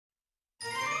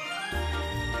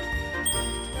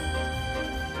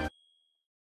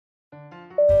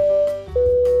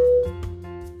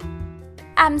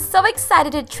I'm so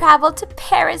excited to travel to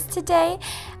Paris today.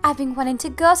 I've been wanting to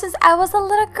go since I was a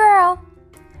little girl.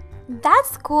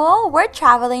 That's cool. We're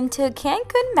traveling to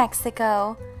Cancun,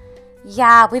 Mexico.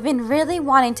 Yeah, we've been really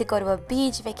wanting to go to a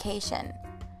beach vacation.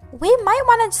 We might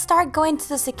want to start going to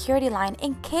the security line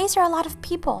in case there are a lot of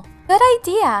people. Good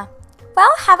idea.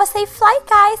 Well, have a safe flight,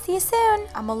 guys. See you soon.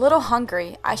 I'm a little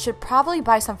hungry. I should probably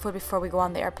buy some food before we go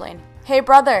on the airplane. Hey,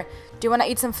 brother, do you want to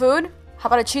eat some food? How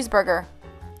about a cheeseburger?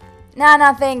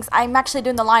 Nah, thanks. I'm actually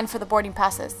doing the line for the boarding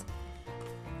passes.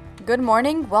 Good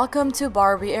morning. Welcome to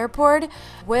Barbie Airport.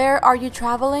 Where are you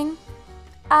traveling?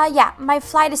 Yeah, my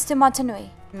flight is to Montanui.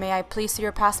 May I please see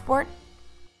your passport?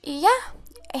 Yeah,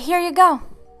 here you go.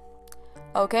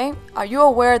 Okay. Are you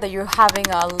aware that you're having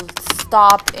a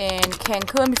stop in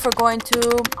Cancun before going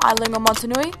to Island of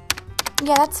Montanui?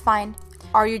 Yeah, that's fine.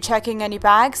 Are you checking any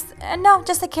bags? No,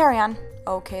 just a carry-on.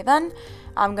 Okay then.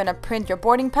 I'm gonna print your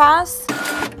boarding pass.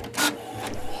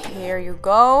 Here you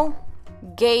go.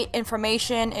 Gate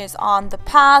information is on the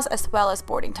pass as well as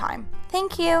boarding time.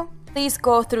 Thank you. Please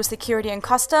go through security and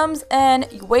customs and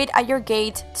wait at your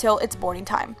gate till it's boarding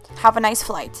time. Have a nice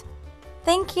flight.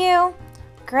 Thank you.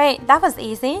 Great, that was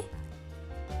easy.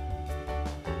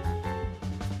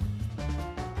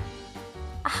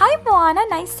 Hi, Moana.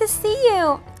 Nice to see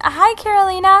you. Hi,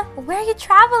 Carolina. Where are you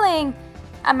traveling?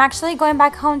 I'm actually going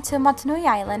back home to Montanui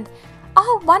Island.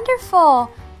 Oh, wonderful.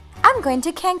 I'm going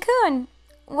to Cancun.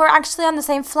 We're actually on the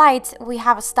same flight. We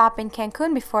have a stop in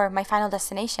Cancun before my final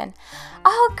destination.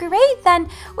 Oh, great. Then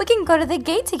we can go to the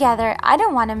gate together. I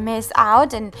don't want to miss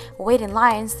out and wait in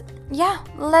lines. Yeah,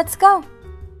 let's go.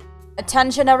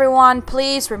 Attention everyone,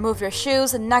 please remove your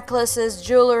shoes, necklaces,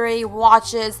 jewelry,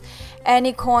 watches,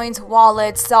 any coins,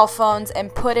 wallets, cell phones,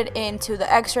 and put it into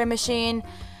the x-ray machine.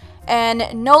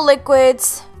 And no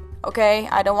liquids, okay?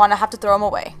 I don't want to have to throw them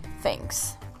away.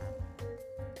 Thanks.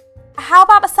 How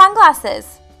about my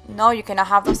sunglasses? No, you cannot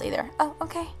have those either. Oh,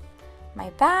 okay.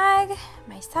 My bag,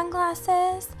 my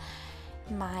sunglasses,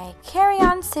 my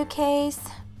carry-on suitcase.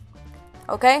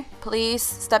 Okay, please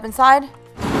step inside.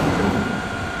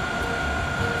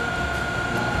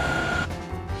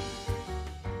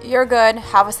 You're good.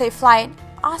 Have a safe flight.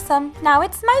 Awesome. Now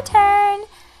it's my turn.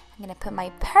 I'm gonna put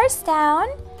my purse down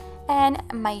and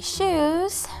my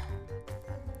shoes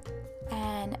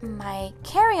and my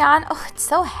carry-on. Oh, it's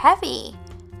so heavy.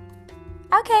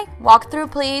 Okay. Walk through,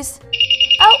 please.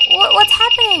 Oh, what's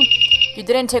happening? You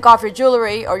didn't take off your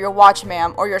jewelry or your watch,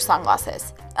 ma'am, or your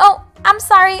sunglasses. Oh, I'm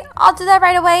sorry. I'll do that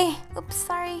right away. Oops,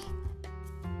 sorry.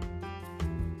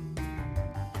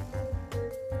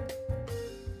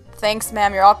 Thanks,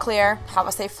 ma'am. You're all clear. Have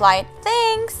a safe flight.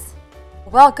 Thanks.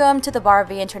 Welcome to the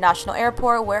Barbie International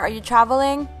Airport. Where are you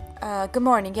traveling? Good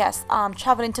morning. Yes, I'm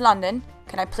traveling to London.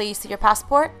 Can I please see your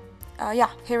passport? Yeah,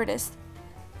 here it is.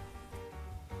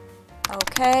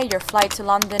 Okay, your flight to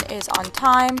London is on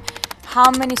time.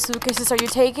 How many suitcases are you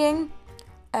taking?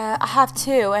 I have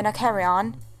 2 and a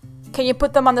carry-on. Can you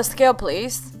put them on the scale,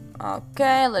 please?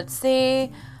 Okay, let's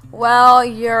see. Well,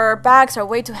 your bags are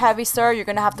way too heavy, sir. You're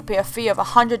gonna have to pay a fee of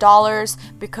 $100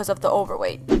 because of the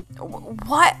overweight.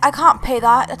 What? I can't pay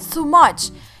that. That's too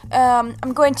much.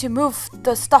 I'm going to move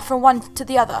the stuff from one to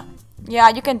the other. Yeah,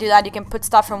 you can do that. You can put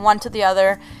stuff from one to the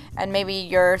other, and maybe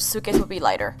your suitcase will be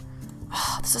lighter.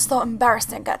 Oh, this is so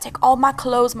embarrassing. I gotta take all my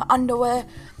clothes, my underwear.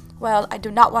 Well, I do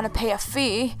not want to pay a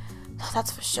fee.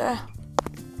 That's for sure.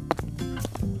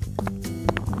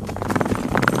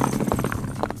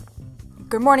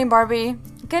 Good morning, Barbie.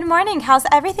 Good morning. How's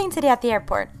everything today at the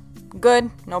airport? Good.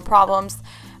 No problems.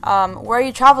 Where are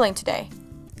you traveling today?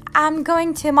 I'm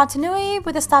going to Montanui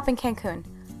with a stop in Cancun.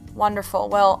 Wonderful.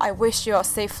 Well, I wish you a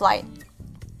safe flight.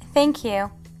 Thank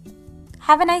you.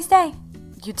 Have a nice day.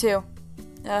 You too.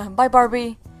 Bye,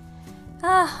 Barbie.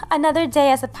 Another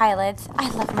day as a pilot. I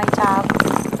love my job.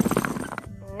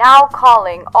 Now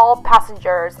calling all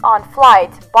passengers on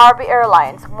flight Barbie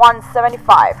Airlines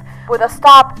 175 with a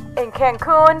stop in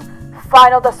Cancun,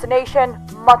 final destination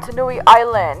Montanui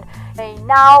Island. May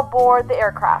now board the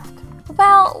aircraft.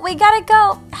 Well, we gotta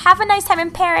go. Have a nice time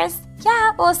in Paris.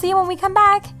 Yeah, we'll see you when we come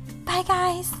back. Bye,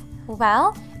 guys.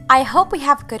 Well, I hope we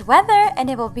have good weather and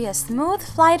it will be a smooth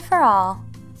flight for all.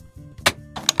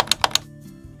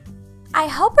 I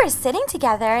hope we're sitting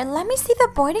together. Let me see the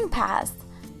boarding pass.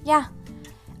 Yeah.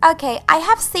 Okay, I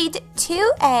have seat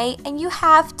 2A and you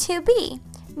have 2B.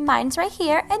 Mine's right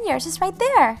here and yours is right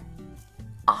there.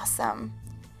 Awesome.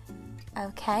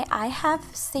 Okay, I have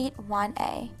seat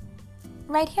 1A.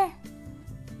 Right here.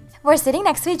 We're sitting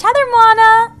next to each other,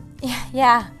 Moana.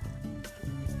 Yeah.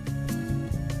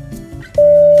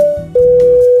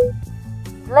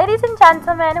 Ladies and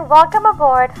gentlemen, welcome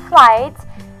aboard flight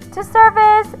To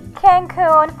service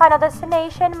Cancun, final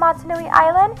destination, Motunui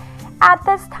Island. At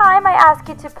this time, I ask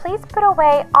you to please put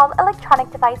away all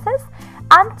electronic devices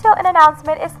until an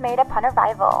announcement is made upon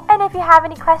arrival. And if you have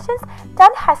any questions,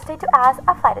 don't hesitate to ask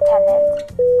a flight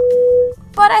attendant.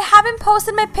 But I haven't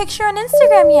posted my picture on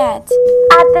Instagram yet.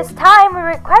 At this time, we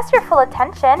request your full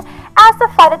attention as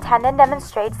the flight attendant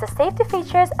demonstrates the safety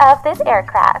features of this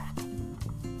aircraft.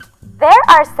 There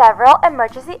are several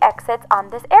emergency exits on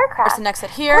this aircraft. There's an exit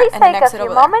here Please and an take exit a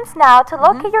few over there. moments now to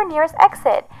locate your nearest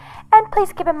exit. And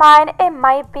please keep in mind, it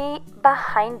might be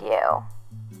behind you.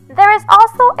 There is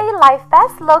also a life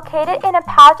vest located in a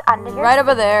pouch under your Right seat.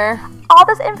 over there. All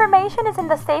this information is in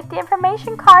the safety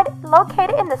information card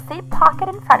located in the seat pocket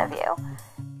in front of you.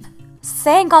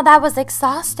 Saying all that was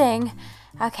exhausting.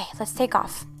 Okay, let's take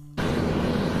off.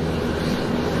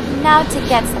 Now to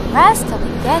get some rest till we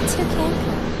get to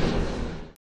Cancun.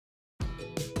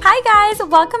 Hi guys,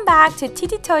 welcome back to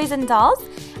Titi Toys and Dolls.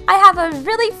 I have a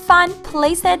really fun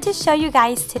playset to show you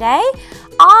guys today,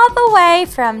 all the way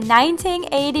from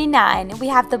 1989. We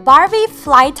have the Barbie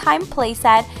Flytime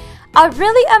playset, a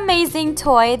really amazing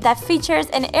toy that features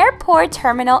an airport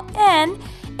terminal and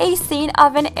a scene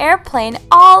of an airplane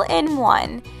all in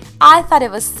one. I thought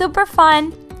it was super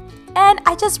fun, and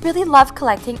I just really love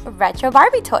collecting retro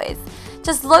Barbie toys.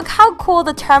 Just look how cool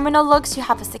the terminal looks. You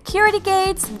have a security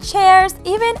gate, some chairs,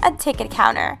 even a ticket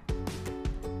counter.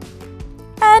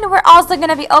 And we're also going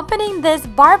to be opening this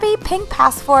Barbie Pink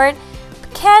Passport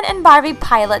Ken and Barbie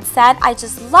pilot set. I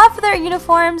just love their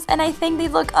uniforms and I think they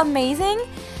look amazing.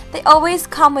 They always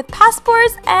come with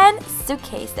passports and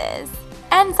suitcases.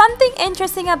 And something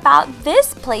interesting about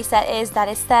this playset is that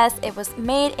it says it was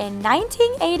made in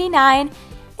 1989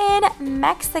 in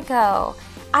Mexico.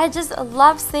 I just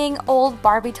love seeing old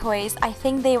Barbie toys. I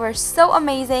think they were so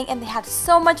amazing and they had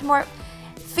so much more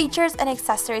features and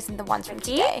accessories than the ones from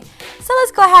today. So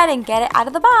let's go ahead and get it out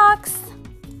of the box.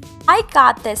 I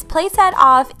got this playset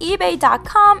off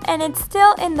ebay.com and it's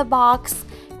still in the box,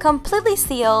 completely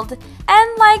sealed.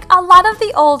 And like a lot of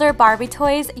the older Barbie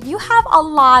toys, you have a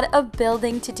lot of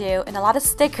building to do and a lot of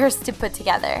stickers to put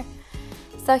together.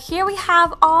 So here we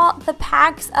have all the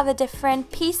packs of the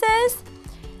different pieces.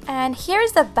 And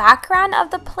here's the background of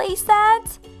the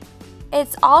playset.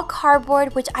 It's all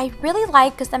cardboard, which I really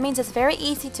like because that means it's very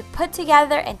easy to put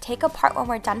together and take apart when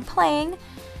we're done playing.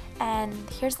 And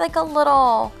here's like a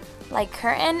little like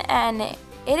curtain and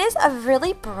it is a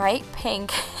really bright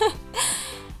pink.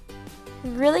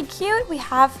 Really cute. We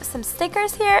have some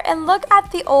stickers here and look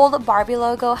at the old Barbie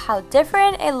logo, how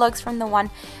different it looks from the one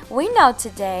we know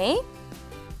today.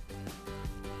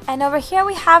 And over here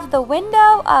we have the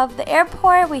window of the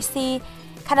airport. We see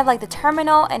kind of like the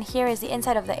terminal and here is the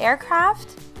inside of the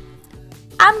aircraft.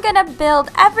 I'm gonna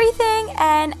build everything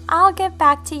and I'll get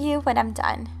back to you when I'm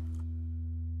done.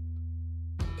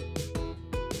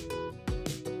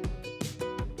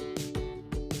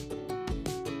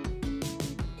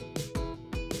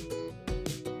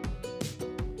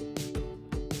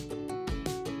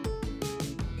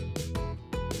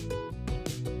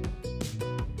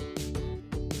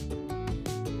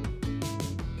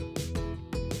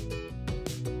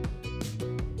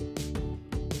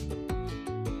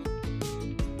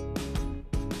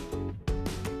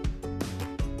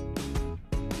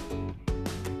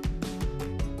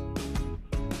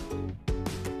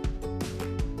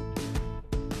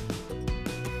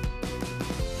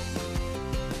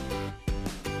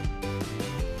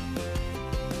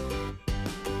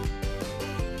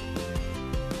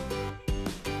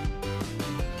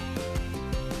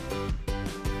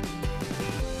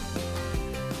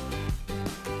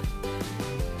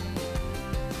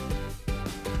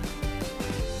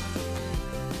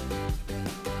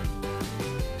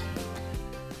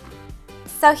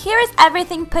 So here is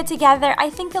everything put together.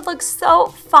 I think it looks so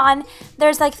fun.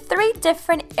 There's like 3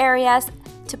 different areas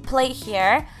to play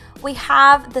here. We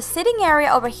have the sitting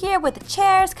area over here with the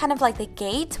chairs, kind of like the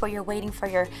gate where you're waiting for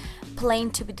your plane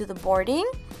to do the boarding.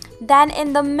 Then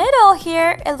in the middle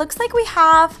here, it looks like we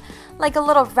have like a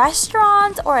little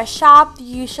restaurant or a shop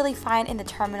you usually find in the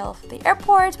terminal of the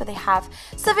airport where they have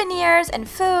souvenirs and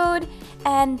food.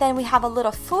 And then we have a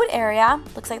little food area.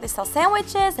 Looks like they sell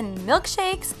sandwiches and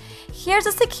milkshakes. Here's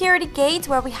a security gate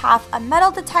where we have a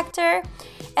metal detector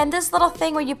and this little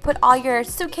thing where you put all your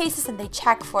suitcases and they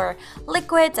check for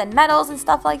liquids and metals and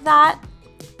stuff like that.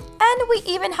 And we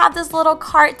even have this little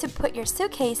cart to put your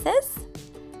suitcases.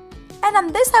 And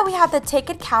on this side we have the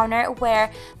ticket counter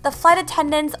where the flight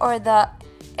attendants or the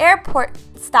airport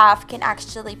staff can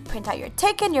actually print out your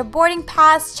ticket, your boarding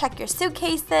pass, check your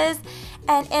suitcases,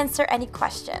 and answer any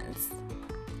questions.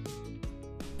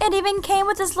 It even came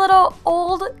with this little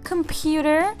old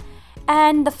computer.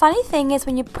 And the funny thing is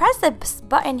when you press this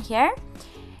button here,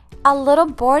 a little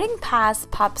boarding pass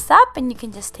pops up and you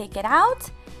can just take it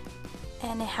out.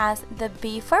 And it has the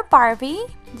B for Barbie.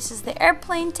 This is the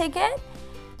airplane ticket.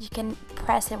 You can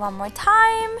press it one more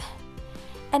time.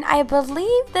 And I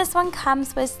believe this one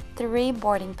comes with 3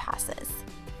 boarding passes.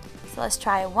 So let's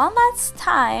try it one last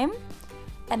time.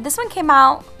 And this one came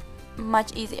out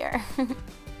much easier.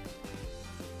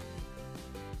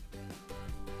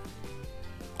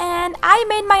 And I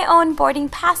made my own boarding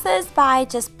passes by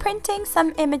just printing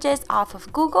some images off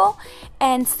of Google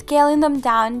and scaling them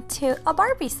down to a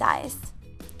Barbie size.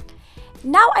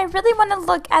 Now I really want to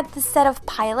look at the set of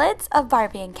pilots of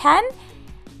Barbie and Ken.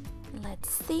 Let's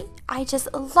see. I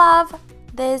just love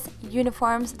these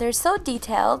uniforms. They're so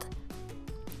detailed.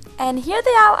 And here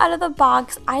they are out of the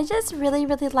box. I just really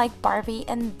like Barbie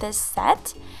in this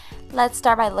set. Let's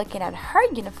start by looking at her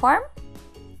uniform.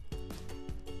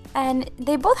 And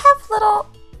they both have little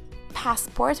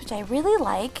passports, which I really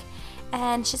like.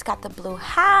 And she's got the blue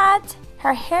hat.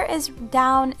 Her hair is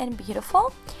down and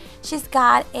beautiful. She's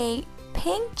got a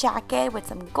pink jacket with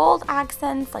some gold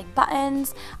accents like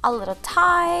buttons, a little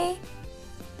tie.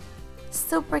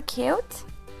 Super cute.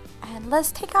 And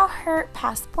let's take out her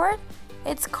passport.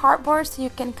 It's cardboard, so you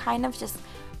can kind of just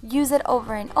use it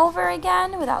over and over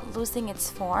again without losing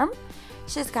its form.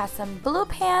 She's got some blue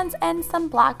pants and some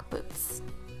black boots.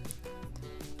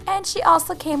 And she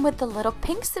also came with the little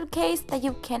pink suitcase that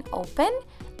you can open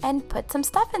and put some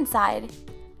stuff inside.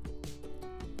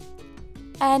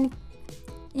 And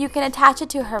you can attach it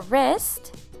to her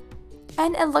wrist.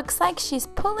 And it looks like she's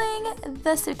pulling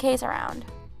the suitcase around.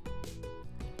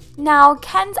 Now,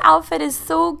 Ken's outfit is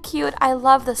so cute. I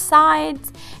love the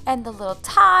sides and the little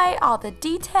tie, all the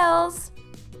details,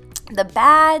 the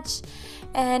badge.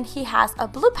 And he has a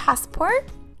blue passport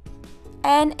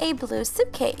and a blue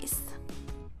suitcase.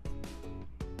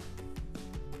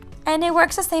 And it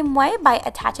works the same way by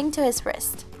attaching to his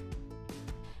wrist.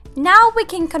 Now we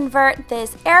can convert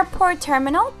this airport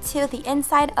terminal to the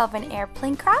inside of an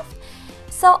airplane craft.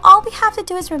 So all we have to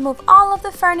do is remove all of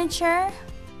the furniture.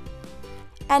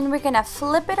 And we're gonna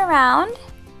flip it around.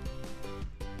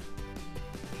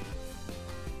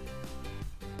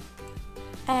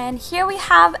 And here we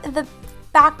have the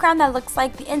background that looks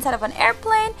like the inside of an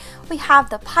airplane. We have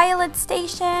the pilot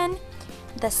station,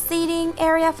 the seating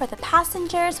area for the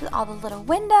passengers with all the little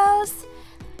windows.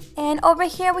 And over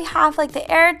here we have like the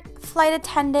air flight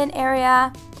attendant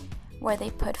area where they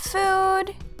put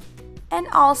food and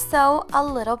also a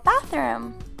little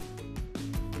bathroom.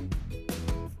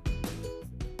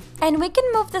 And we can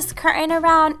move this curtain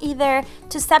around either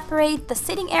to separate the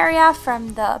sitting area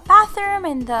from the bathroom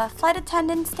and the flight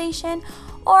attendant station,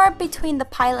 or between the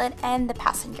pilot and the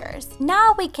passengers.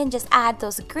 Now we can just add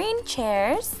those green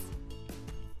chairs.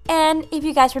 And if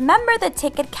you guys remember the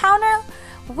ticket counter,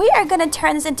 we are going to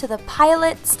turn this into the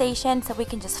pilot station so we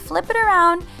can just flip it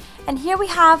around. And here we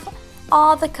have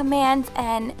all the commands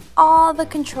and all the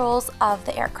controls of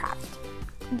the aircraft.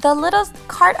 The little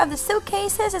cart of the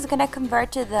suitcases is going to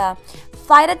convert to the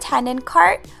flight attendant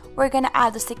cart. We're going to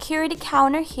add the security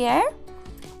counter here.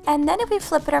 And then if we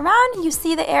flip it around, you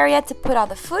see the area to put all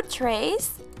the food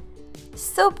trays.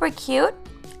 Super cute.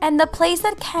 And the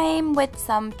Playset came with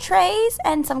some trays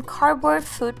and some cardboard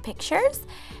food pictures.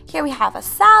 Here we have a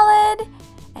salad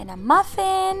and a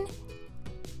muffin.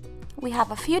 We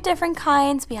have a few different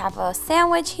kinds. We have a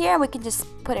sandwich here. We can just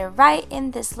put it right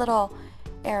in this little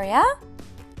area.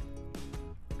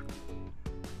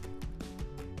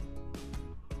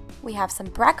 We have some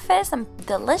breakfast, some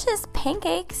delicious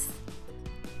pancakes.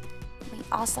 We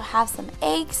also have some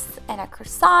eggs and a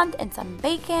croissant and some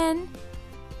bacon.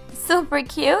 Super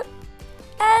cute.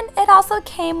 And it also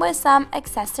came with some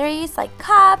accessories like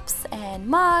cups and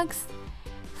mugs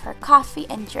for coffee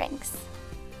and drinks.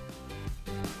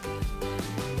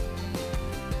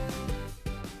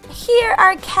 Here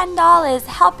our Ken doll is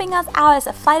helping us out as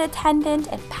a flight attendant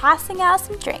and passing out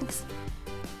some drinks.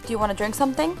 Do you want to drink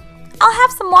something? I'll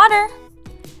have some water.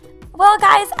 Well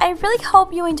guys, I really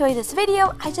hope you enjoyed this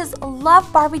video. I just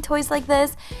love Barbie toys like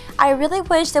this. I really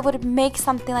wish they would make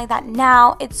something like that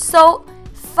now. It's so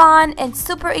fun and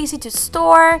super easy to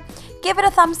store. Give it a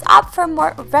thumbs up for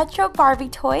more retro Barbie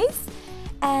toys.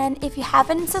 And if you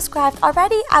haven't subscribed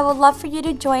already, I would love for you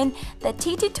to join the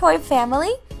Titi toy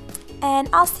family. And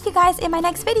I'll see you guys in my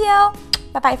next video.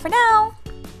 Bye bye for now.